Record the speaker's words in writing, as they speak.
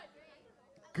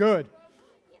Good.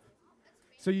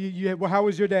 So well, how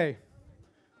was your day?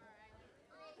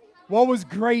 What was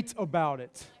great about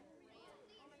it?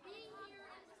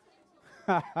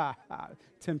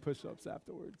 10 push-ups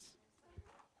afterwards.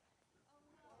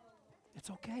 It's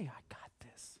okay. I got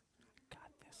this. I got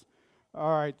this.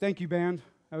 All right. Thank you, band.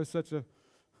 That was such a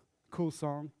cool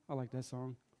song. I like that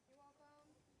song.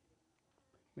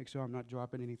 Make sure I'm not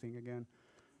dropping anything again.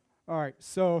 All right.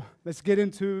 So let's get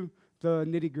into the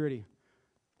nitty-gritty.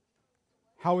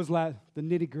 How was the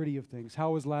nitty-gritty of things?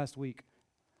 How was last week?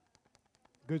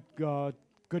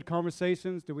 Good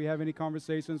conversations? Did we have any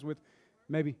conversations with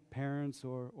maybe parents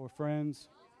or friends?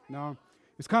 No?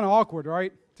 It's kind of awkward,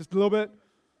 right? Just a little bit?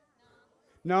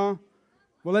 No?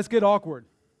 Well, let's get awkward.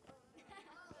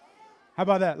 How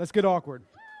about that? Let's get awkward.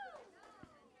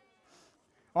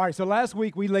 All right, so last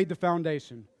week we laid the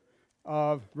foundation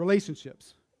of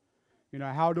relationships. You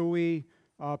know, how do we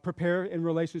prepare in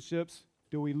relationships?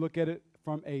 Do we look at it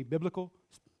from a biblical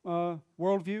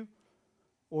worldview,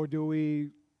 or do we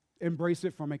embrace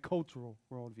it from a cultural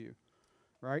worldview,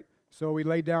 right? So we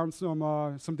laid down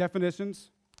some definitions.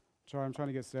 I'm trying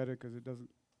to get set it because it doesn't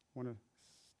want to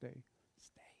stay.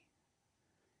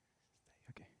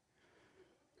 Okay.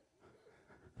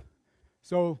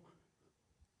 So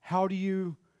how do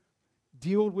you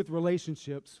deal with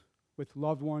relationships with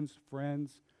loved ones,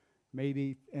 friends,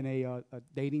 maybe in a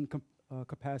dating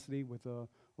capacity with a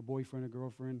boyfriend or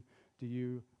girlfriend? Do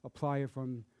you apply it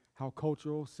from how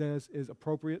cultural says is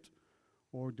appropriate,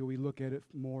 or do we look at it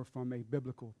more from a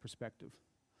biblical perspective?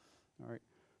 All right.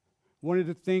 One of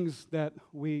the things that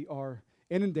we are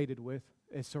inundated with,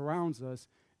 it surrounds us,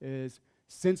 is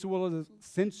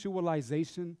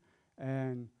sensualization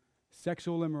and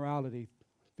sexual immorality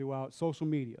throughout social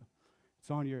media.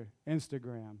 It's on your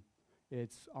Instagram.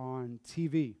 It's on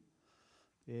TV.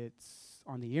 It's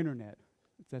on the internet.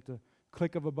 It's at the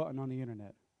click of a button on the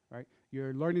internet, right?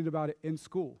 You're learning about it in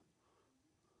school,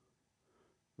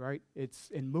 right? It's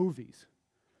in movies.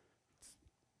 It's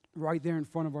right there in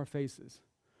front of our faces.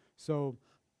 So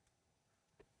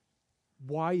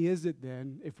why is it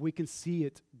then, if we can see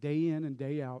it day in and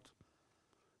day out,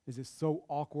 is it so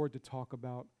awkward to talk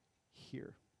about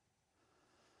here?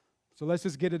 So let's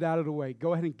just get it out of the way.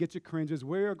 Go ahead and get your cringes.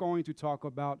 We're going to talk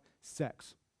about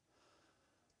sex.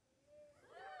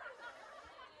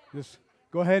 Just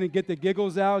go ahead and get the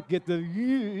giggles out. Get the,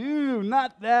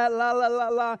 not that, la, la, la,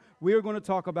 la. We're going to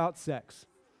talk about sex.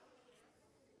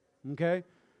 Okay?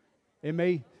 It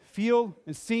may feel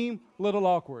and seem a little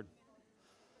awkward.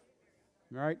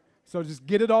 All right? So just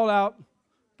get it all out.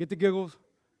 Get the giggles.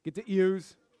 Get the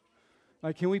ears.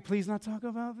 Like, can we please not talk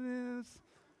about this?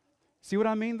 See what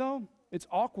I mean, though? It's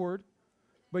awkward,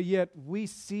 but yet we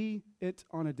see it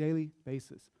on a daily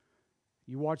basis.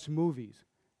 You watch movies.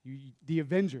 The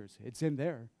Avengers, it's in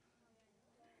there.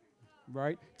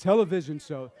 Right? Television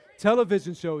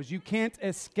shows. You can't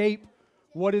escape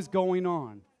what is going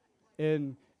on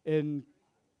in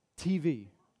TV,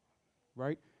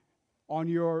 right? On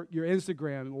your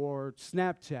Instagram or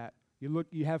Snapchat,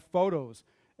 you have photos,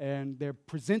 and they're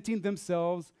presenting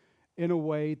themselves in a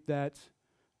way that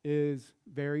is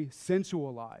very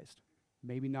sensualized.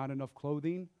 Maybe not enough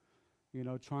clothing,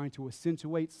 trying to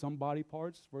accentuate some body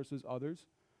parts versus others,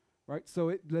 right?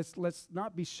 So let's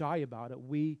not be shy about it.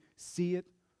 We see it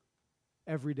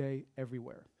every day,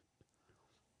 everywhere.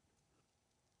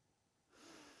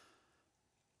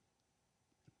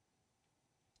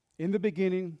 In the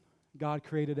beginning, God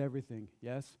created everything,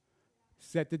 yes?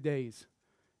 Set the days.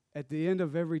 At the end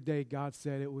of every day, God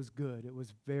said it was good. It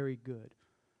was very good.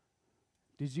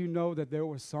 Did you know that there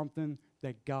was something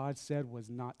that God said was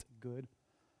not good?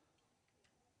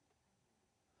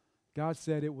 God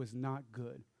said it was not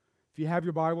good. If you have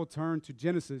your Bible, turn to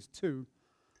Genesis 2,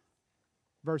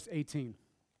 verse 18.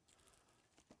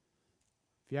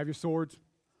 If you have your swords.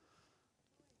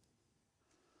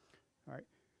 All right.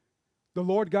 The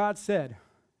Lord God said,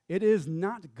 "It is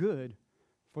not good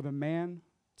for the man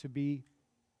to be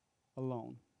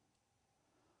alone.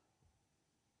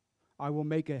 I will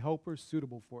make a helper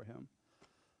suitable for him."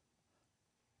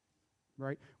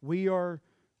 Right? We are,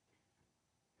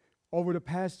 over the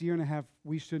past year and a half,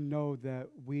 we should know that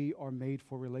we are made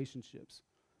for relationships.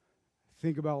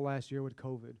 Think about last year with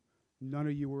COVID. None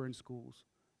of you were in schools.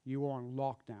 You were on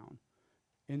lockdown,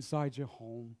 inside your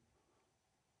home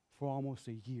for almost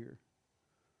a year.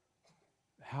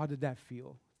 How did that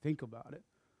feel? Think about it.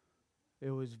 It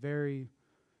was a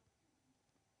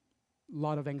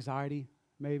lot of anxiety,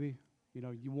 maybe.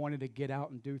 You wanted to get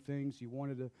out and do things. You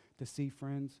wanted to see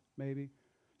friends, maybe.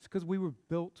 It's because we were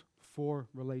built for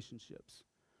relationships.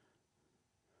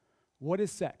 What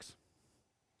is sex?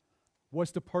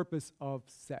 What's the purpose of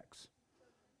sex?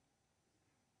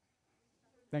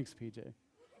 Thanks, PJ.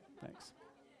 Thanks.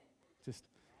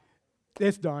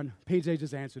 It's done. PJ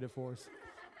just answered it for us.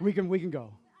 We can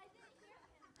go.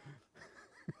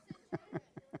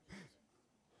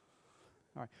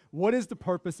 All right. What is the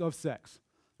purpose of sex?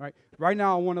 All right. Right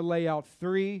now, I want to lay out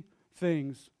 3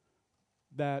 things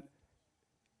that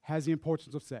has the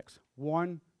importance of sex.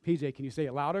 1, PJ, can you say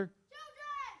it louder?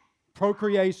 Children.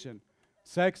 Procreation.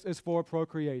 Sex is for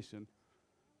procreation.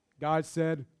 God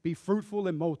said, be fruitful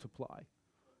and multiply.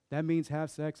 That means have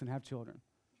sex and have children.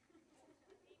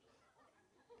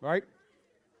 Right?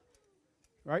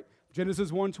 Right?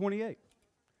 Genesis 1:28.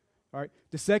 All right.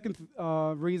 The second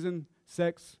reason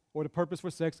sex, or the purpose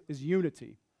for sex, is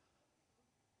unity.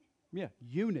 Yeah,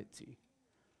 unity.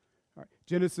 All right.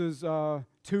 Genesis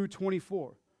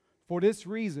 2:24. For this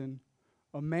reason,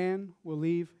 a man will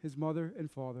leave his mother and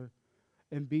father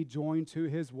and be joined to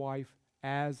his wife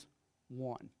as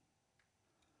one.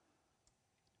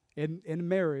 In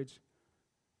marriage,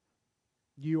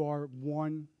 you are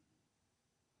one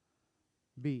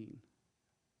being.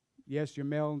 Yes, you're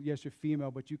male, yes, you're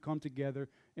female, but you come together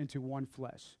into one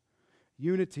flesh.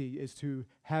 Unity is to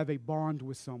have a bond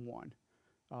with someone,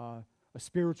 a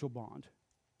spiritual bond,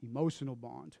 emotional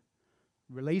bond,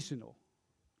 relational,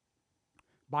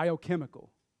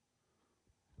 biochemical.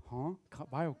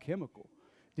 Biochemical.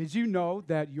 Did you know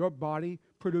that your body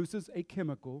produces a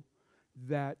chemical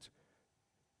that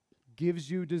gives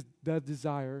you the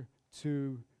desire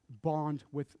to bond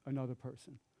with another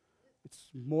person?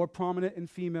 It's more prominent in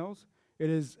females. It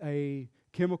is a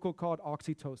chemical called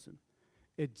oxytocin.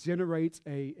 It generates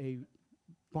a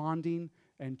bonding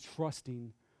and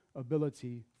trusting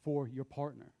ability for your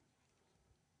partner.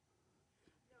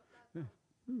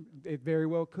 It very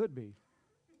well could be,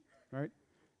 right?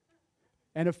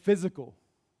 And a physical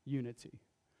unity.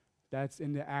 That's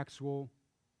in the actual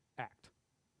act,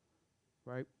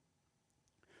 right?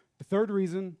 The third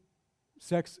reason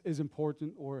sex is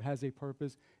important or has a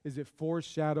purpose is it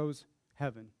foreshadows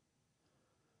heaven.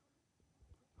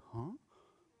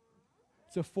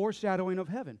 It's a foreshadowing of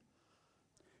heaven.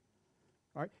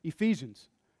 All right, Ephesians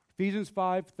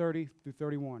 5:30 through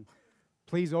 31.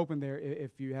 Please open there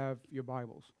if you have your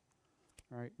Bibles.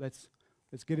 All right, let's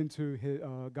get into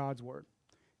God's word.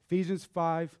 Ephesians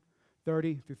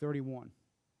 5:30 through 31.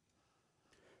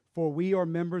 For we are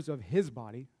members of his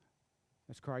body,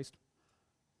 that's Christ.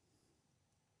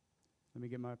 Let me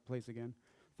get my place again.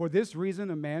 For this reason,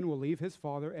 a man will leave his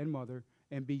father and mother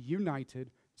and be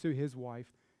united to his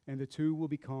wife, and the two will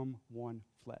become one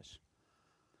flesh.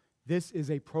 This is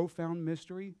a profound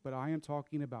mystery, but I am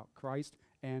talking about Christ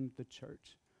and the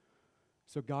church.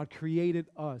 So God created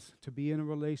us to be in a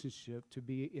relationship, to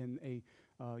be in a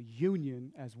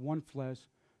union as one flesh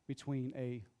between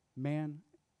a man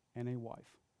and a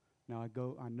wife. Now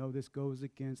I know this goes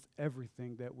against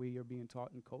everything that we are being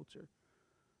taught in culture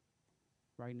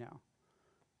right now.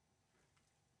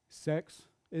 Sex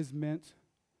is meant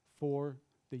for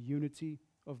the unity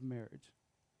of marriage.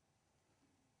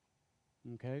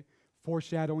 Okay?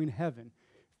 Foreshadowing heaven.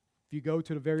 If you go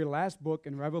to the very last book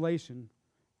in Revelation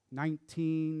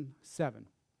 19:7.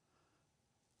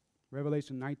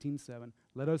 Revelation 19:7.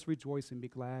 Let us rejoice and be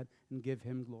glad and give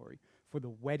him glory. For the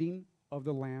wedding of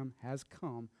the Lamb has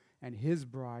come, and his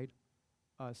bride,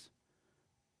 has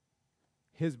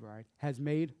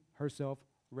made herself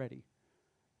ready.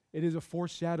 It is a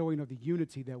foreshadowing of the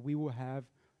unity that we will have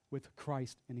with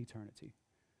Christ in eternity.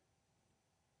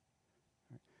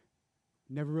 Right.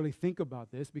 Never really think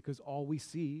about this because all we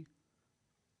see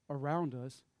around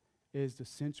us is the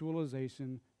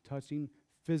sensualization, touching,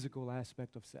 physical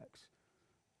aspect of sex.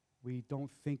 We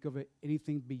don't think of it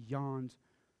anything beyond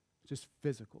just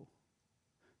physical,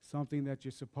 something that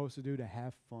you're supposed to do to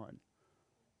have fun.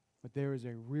 But there is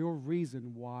a real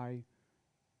reason why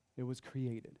it was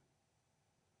created.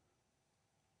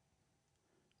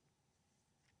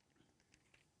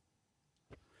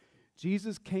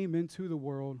 Jesus came into the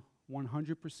world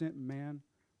 100% man,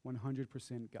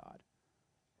 100% God.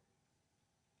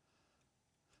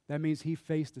 That means he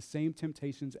faced the same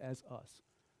temptations as us.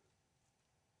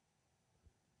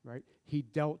 Right? He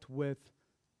dealt with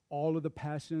all of the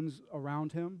passions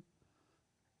around him.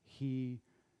 He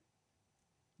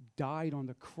died on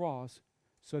the cross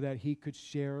so that he could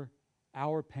share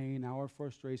our pain, our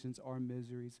frustrations, our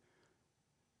miseries,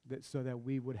 so that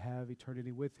we would have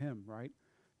eternity with him, right?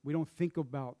 We don't think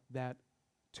about that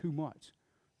too much.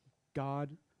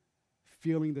 God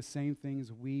feeling the same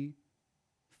things we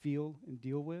feel and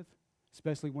deal with,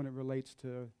 especially when it relates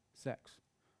to sex,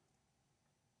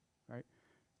 right?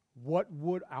 What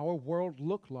would our world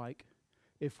look like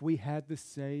if we had the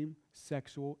same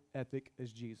sexual ethic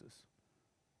as Jesus?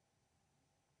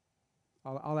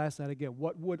 I'll ask that again.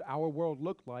 What would our world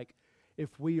look like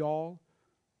if we all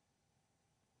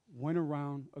went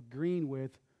around agreeing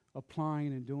with, applying,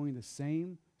 and doing the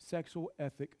same sexual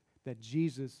ethic that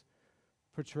Jesus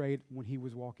portrayed when he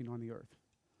was walking on the earth?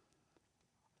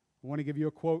 I want to give you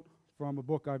a quote from a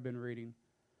book I've been reading.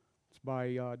 It's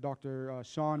by Dr.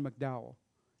 Sean McDowell.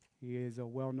 He is a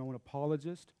well-known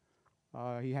apologist.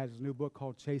 He has a new book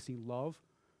called Chasing Love.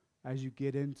 As you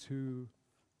get into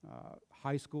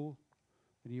high school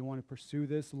and you want to pursue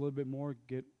this a little bit more,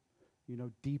 get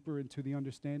deeper into the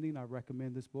understanding, I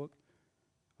recommend this book.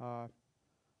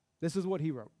 This is what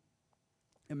he wrote.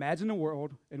 Imagine a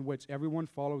world in which everyone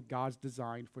followed God's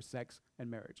design for sex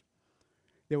and marriage.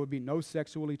 There would be no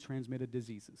sexually transmitted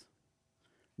diseases,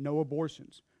 no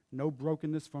abortions, no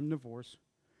brokenness from divorce.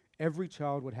 Every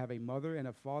child would have a mother and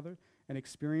a father and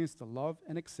experience the love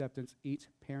and acceptance each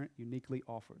parent uniquely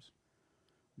offers.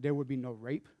 There would be no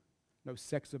rape, no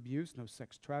sex abuse, no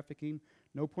sex trafficking,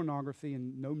 no pornography,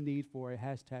 and no need for a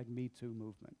 #MeToo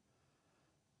movement.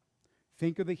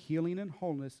 Think of the healing and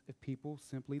wholeness if people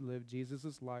simply lived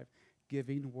Jesus' life,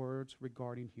 giving words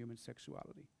regarding human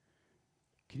sexuality.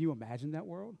 Can you imagine that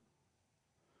world?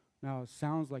 Now, it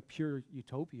sounds like pure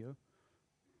utopia,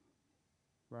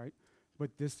 right?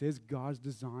 But this is God's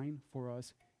design for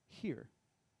us here.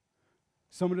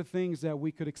 Some of the things that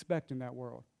we could expect in that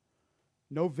world.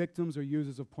 No victims or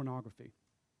users of pornography.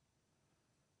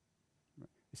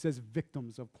 It says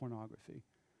victims of pornography.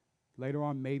 Later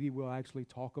on, maybe we'll actually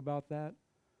talk about that.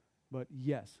 But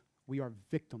yes, we are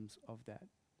victims of that.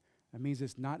 That means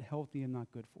it's not healthy and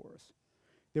not good for us.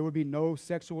 There would be no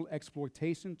sexual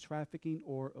exploitation, trafficking,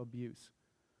 or abuse.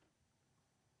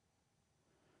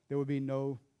 There would be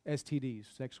no STDs,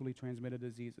 sexually transmitted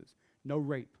diseases. No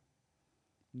rape.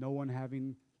 No one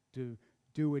having to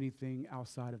do anything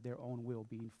outside of their own will,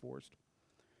 being forced.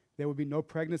 There would be no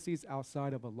pregnancies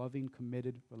outside of a loving,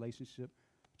 committed relationship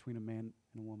between a man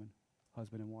and a woman,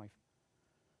 husband and wife.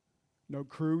 No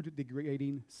crude,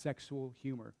 degrading sexual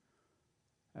humor.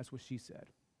 That's what she said.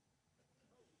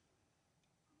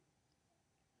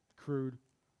 Crude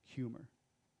humor,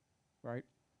 right?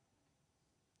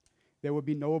 There would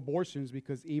be no abortions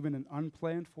because even an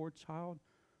unplanned for child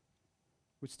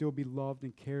would still be loved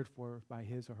and cared for by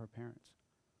his or her parents.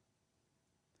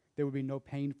 There would be no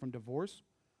pain from divorce.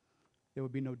 There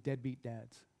would be no deadbeat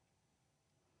dads.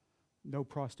 No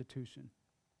prostitution.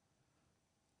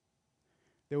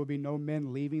 There would be no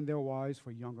men leaving their wives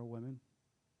for younger women.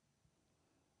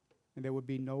 And there would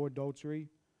be no adultery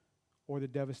or the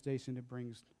devastation it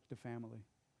brings to family.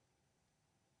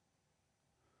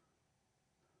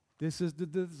 This is the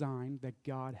design that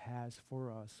God has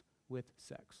for us with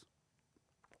sex.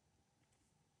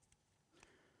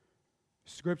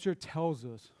 Scripture tells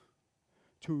us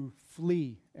to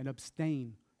flee and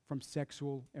abstain from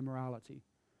sexual immorality.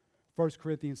 1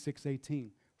 Corinthians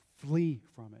 6:18, flee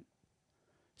from it.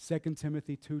 2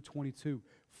 Timothy 2:22,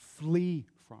 flee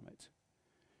from it.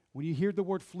 When you hear the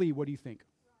word flee, what do you think?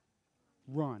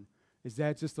 Run. Is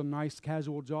that just a nice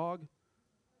casual jog?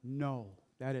 No,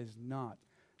 that is not.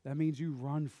 That means you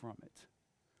run from it.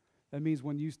 That means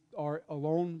when you are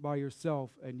alone by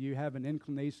yourself and you have an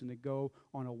inclination to go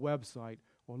on a website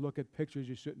or look at pictures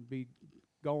you shouldn't be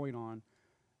going on,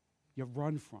 you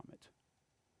run from it.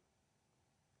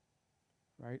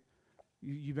 Right?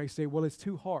 You may say, well, it's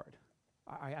too hard.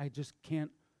 I just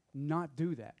can't not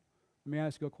do that. Let me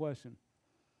ask you a question.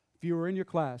 If you were in your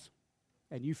class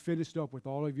and you finished up with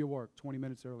all of your work 20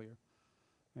 minutes earlier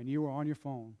and you were on your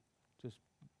phone just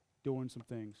doing some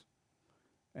things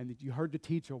and you heard the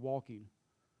teacher walking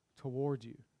towards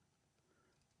you,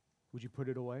 would you put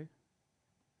it away?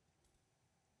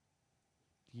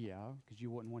 Yeah, because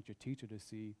you wouldn't want your teacher to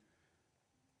see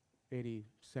any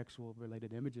sexual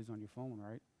related images on your phone,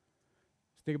 right?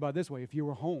 So think about it this way. If you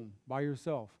were home by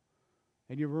yourself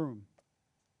in your room,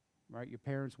 right? Your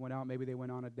parents went out, maybe they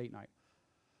went on a date night,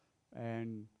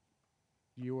 and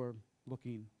you were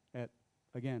looking at,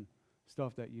 again,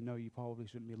 stuff that you know you probably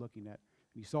shouldn't be looking at.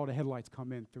 You saw the headlights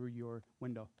come in through your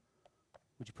window.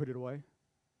 Would you put it away?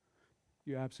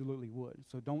 You absolutely would.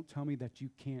 So don't tell me that you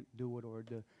can't do it or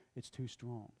it's too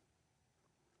strong.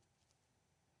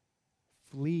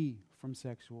 Flee from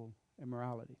sexual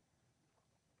immorality.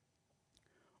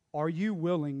 Are you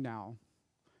willing now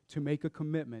to make a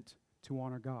commitment to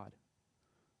honor God?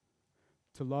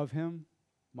 To love Him,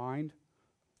 mind,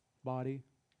 body,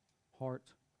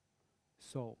 heart,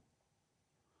 soul.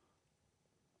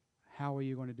 How are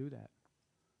you going to do that?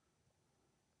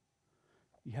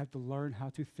 You have to learn how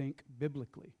to think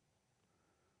biblically.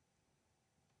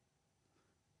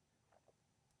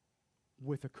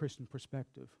 with a Christian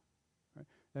perspective. Right?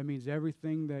 That means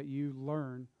everything that you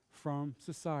learn from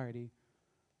society,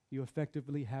 you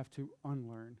effectively have to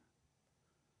unlearn.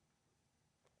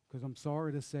 Because I'm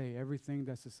sorry to say, everything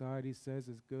that society says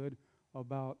is good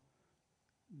about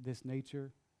this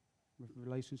nature with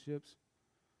relationships,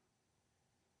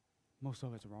 most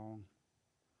of it's wrong.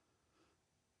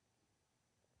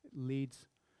 It leads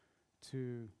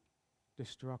to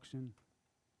destruction,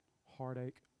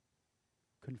 heartache,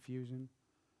 confusion.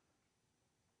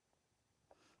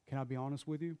 Can I be honest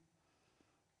with you?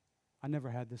 I never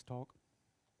had this talk.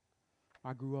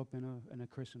 I grew up in a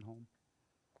Christian home.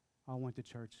 I went to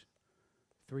church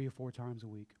 3 or 4 times a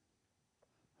week.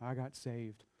 I got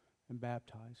saved and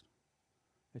baptized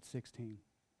at 16.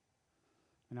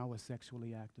 And I was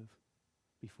sexually active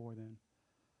before then.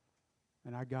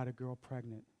 And I got a girl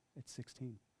pregnant at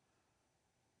 16.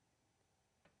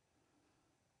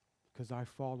 Because I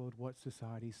followed what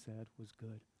society said was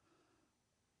good.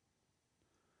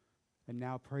 And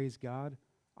now, praise God,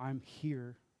 I'm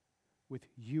here with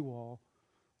you all,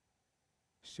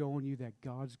 showing you that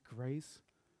God's grace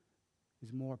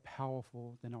is more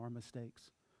powerful than our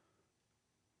mistakes.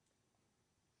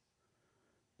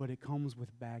 But it comes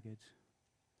with baggage.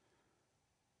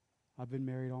 I've been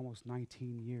married almost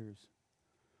 19 years.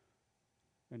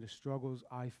 And the struggles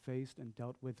I faced and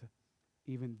dealt with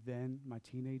even then, my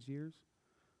teenage years,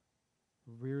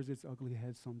 rears its ugly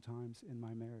head sometimes in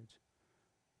my marriage.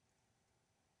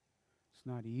 It's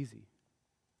not easy.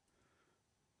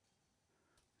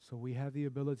 So we have the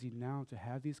ability now to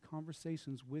have these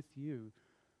conversations with you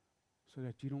so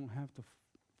that you don't have to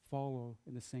follow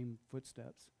in the same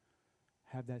footsteps,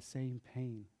 have that same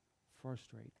pain,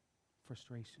 frustration.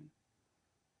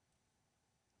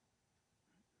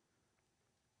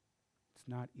 It's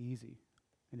not easy,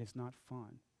 and it's not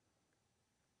fun.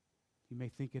 You may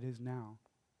think it is now,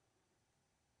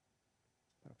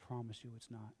 but I promise you it's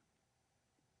not.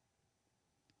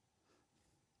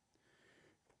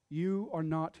 You are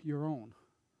not your own.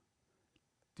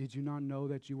 Did you not know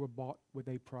that you were bought with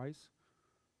a price?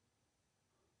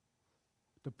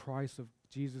 The price of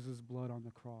Jesus' blood on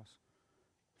the cross.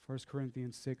 1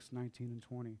 Corinthians 6:19 and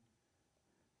 20.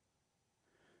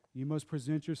 You must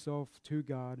present yourself to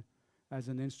God as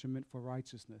an instrument for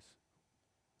righteousness.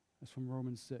 That's from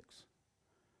Romans 6.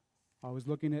 I was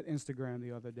looking at Instagram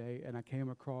the other day, and I came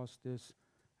across this,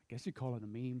 I guess you call it a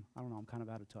meme. I don't know, I'm kind of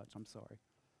out of touch. I'm sorry.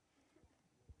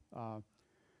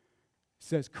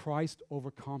 Says Christ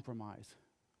over compromise.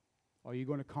 Are you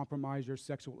going to compromise your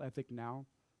sexual ethic now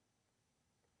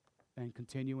and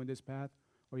continue in this path?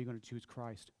 Or are you going to choose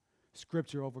Christ?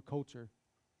 Scripture over culture.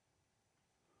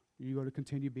 Are you going to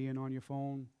continue being on your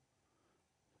phone,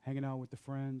 hanging out with the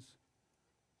friends,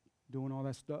 doing all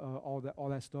that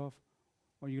stuff?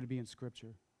 Or are you going to be in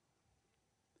Scripture?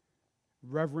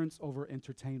 Reverence over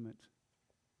entertainment.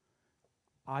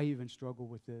 I even struggle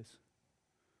with this.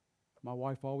 My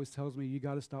wife always tells me, you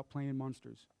got to stop playing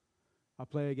Monsters. I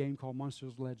play a game called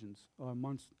Monster Legends.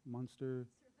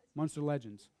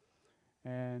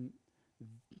 And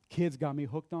kids got me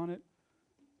hooked on it.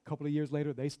 A couple of years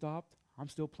later, they stopped. I'm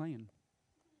still playing.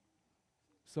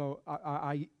 So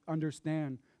I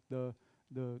understand the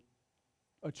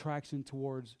attraction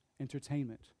towards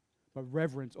entertainment, but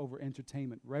reverence over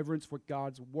entertainment. Reverence for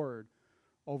God's word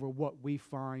over what we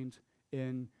find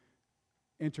in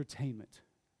entertainment.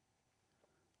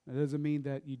 That doesn't mean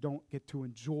that you don't get to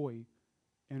enjoy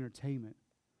entertainment.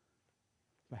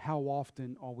 But how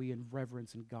often are we in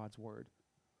reverence in God's word?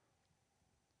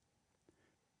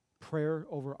 Prayer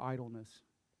over idleness.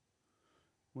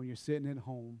 When you're sitting at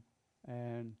home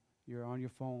and you're on your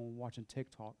phone watching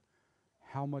TikTok,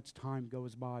 how much time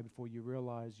goes by before you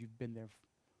realize you've been there?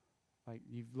 Like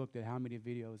you've looked at how many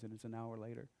videos and it's an hour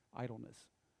later. Idleness.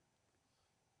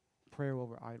 Prayer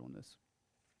over idleness.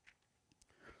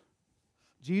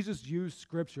 Jesus used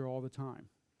Scripture all the time.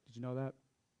 Did you know that?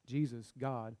 Jesus,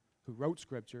 God, who wrote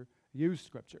Scripture, used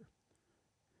Scripture.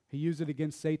 He used it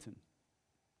against Satan,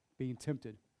 being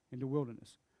tempted in the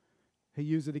wilderness. He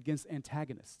used it against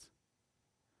antagonists.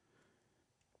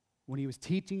 When he was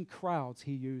teaching crowds,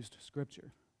 he used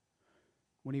Scripture.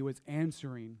 When he was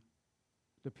answering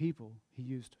the people, he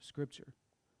used Scripture.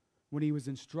 When he was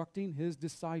instructing his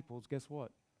disciples, guess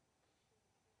what?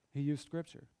 He used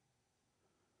Scripture.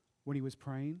 When he was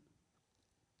praying,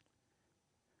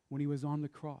 when he was on the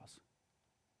cross,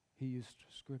 he used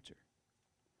Scripture.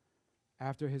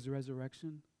 After his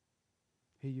resurrection,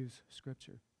 he used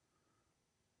Scripture.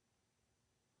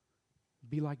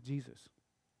 Be like Jesus.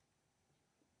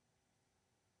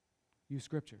 Use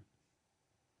Scripture.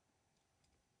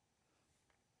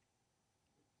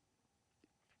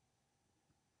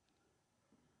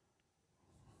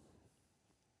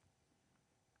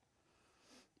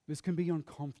 This can be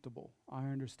uncomfortable. I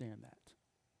understand that.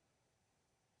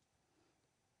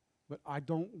 But I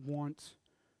don't want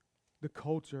the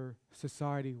culture,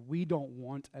 society, we don't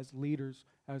want as leaders,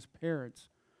 as parents,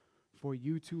 for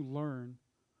you to learn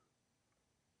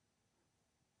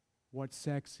what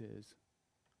sex is,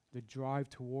 the drive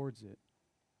towards it,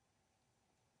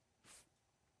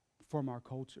 from our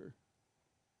culture.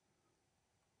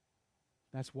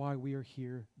 That's why we are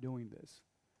here doing this.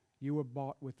 You were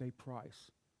bought with a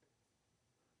price.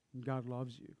 And God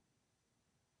loves you.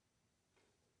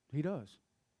 He does.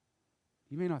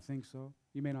 You may not think so.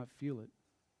 You may not feel it.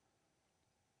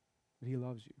 But He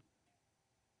loves you.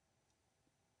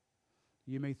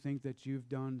 You may think that you've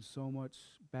done so much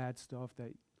bad stuff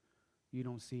that you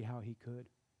don't see how He could.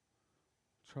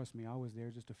 Trust me, I was there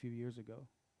just a few years ago.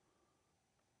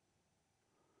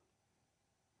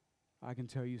 I can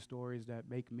tell you stories that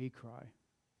make me cry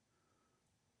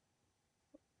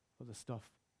of the stuff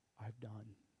I've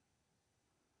done.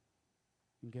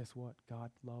 And guess what? God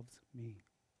loves me.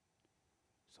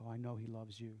 So I know He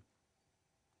loves you.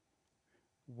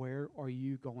 Where are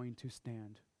you going to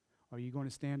stand? Are you going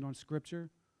to stand on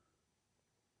Scripture?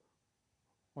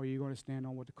 Or are you going to stand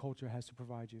on what the culture has to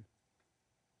provide you?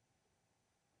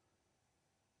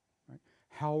 Right?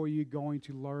 How are you going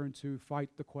to learn to fight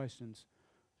the questions,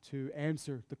 to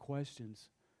answer the questions,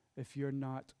 if you're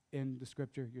not in the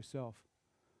Scripture yourself?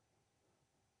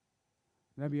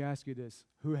 Let me ask you this.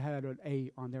 Who had an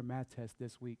A on their math test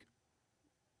this week?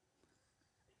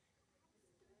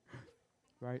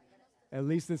 Right? At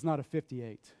least it's not a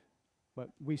 58. But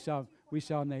we shall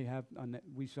name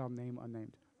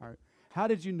unnamed. All right. How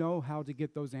did you know how to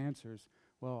get those answers?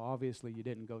 Well, obviously you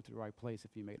didn't go to the right place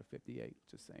if you made a 58,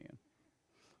 just saying.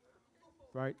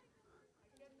 Right?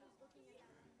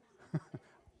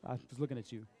 I was looking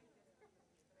at you.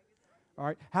 All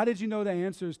right. How did you know the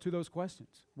answers to those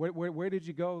questions? Where did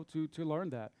you go to learn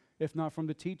that? If not from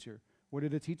the teacher, where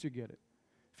did the teacher get it?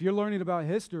 If you're learning about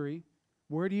history,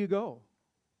 where do you go?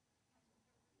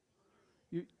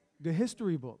 The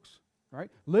history books, right?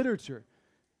 Literature.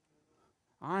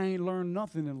 I ain't learned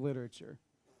nothing in literature.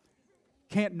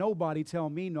 Can't nobody tell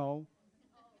me no,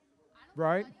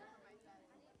 right?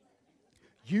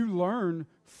 You learn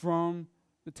from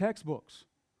the textbooks.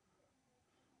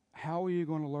 How are you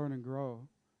going to learn and grow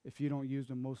if you don't use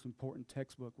the most important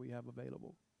textbook we have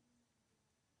available?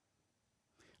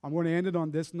 I'm going to end it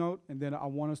on this note, and then I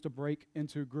want us to break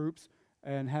into groups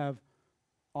and have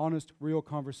honest, real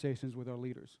conversations with our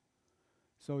leaders.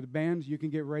 So the band, you can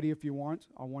get ready if you want.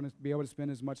 I want to be able to spend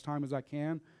as much time as I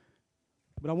can.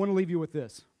 But I want to leave you with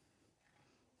this.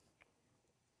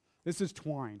 This is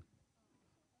twine,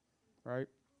 right?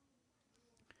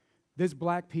 This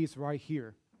black piece right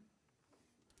here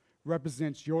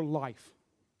represents your life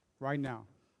right now,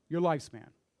 your lifespan.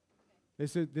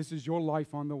 This is your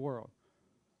life on the world.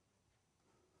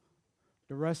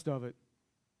 The rest of it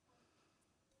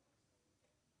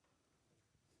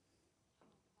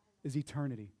is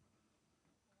eternity.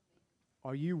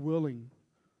 Are you willing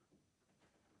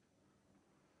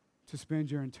to spend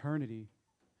your eternity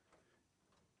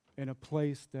in a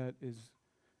place that is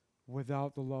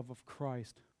without the love of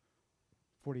Christ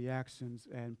for the actions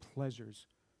and pleasures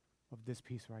of this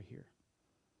piece right here?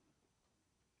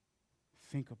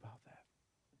 Think about that,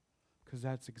 because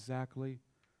that's exactly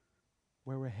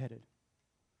where we're headed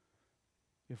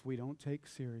if we don't take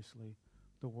seriously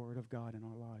the Word of God in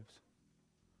our lives.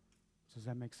 Does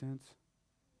that make sense?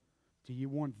 Do you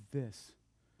want this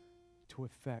to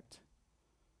affect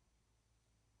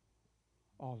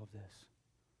all of this?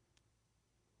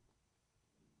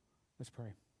 Let's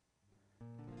pray.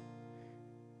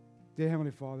 Dear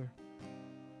Heavenly Father,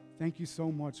 thank you so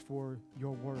much for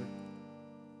your word.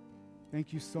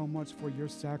 Thank you so much for your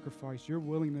sacrifice, your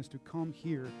willingness to come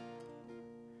here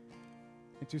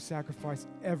and to sacrifice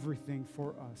everything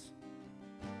for us.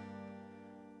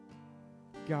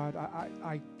 God,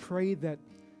 I pray that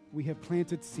we have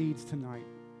planted seeds tonight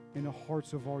in the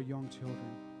hearts of our young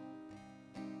children.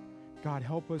 God,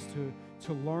 help us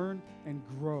to learn and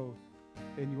grow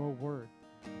in your word.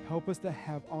 Help us to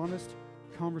have honest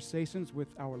conversations with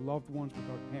our loved ones, with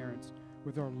our parents,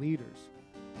 with our leaders,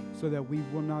 so that we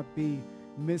will not be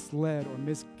misled or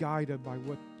misguided by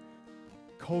what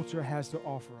culture has to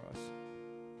offer us.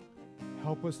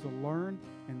 Help us to learn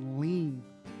and lean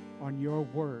on your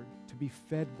word, to be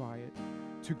fed by it,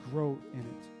 to grow in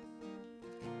it.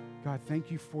 God,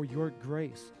 thank you for your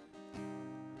grace.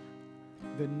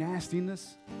 The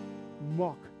nastiness,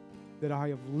 muck that I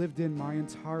have lived in my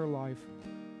entire life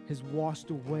has washed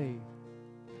away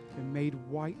and made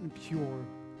white and pure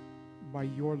by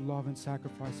your love and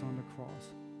sacrifice on the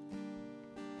cross.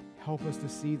 Help us to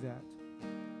see that.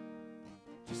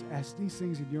 Just ask these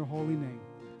things in your holy name,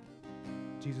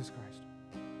 Jesus Christ.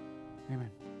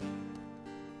 Amen.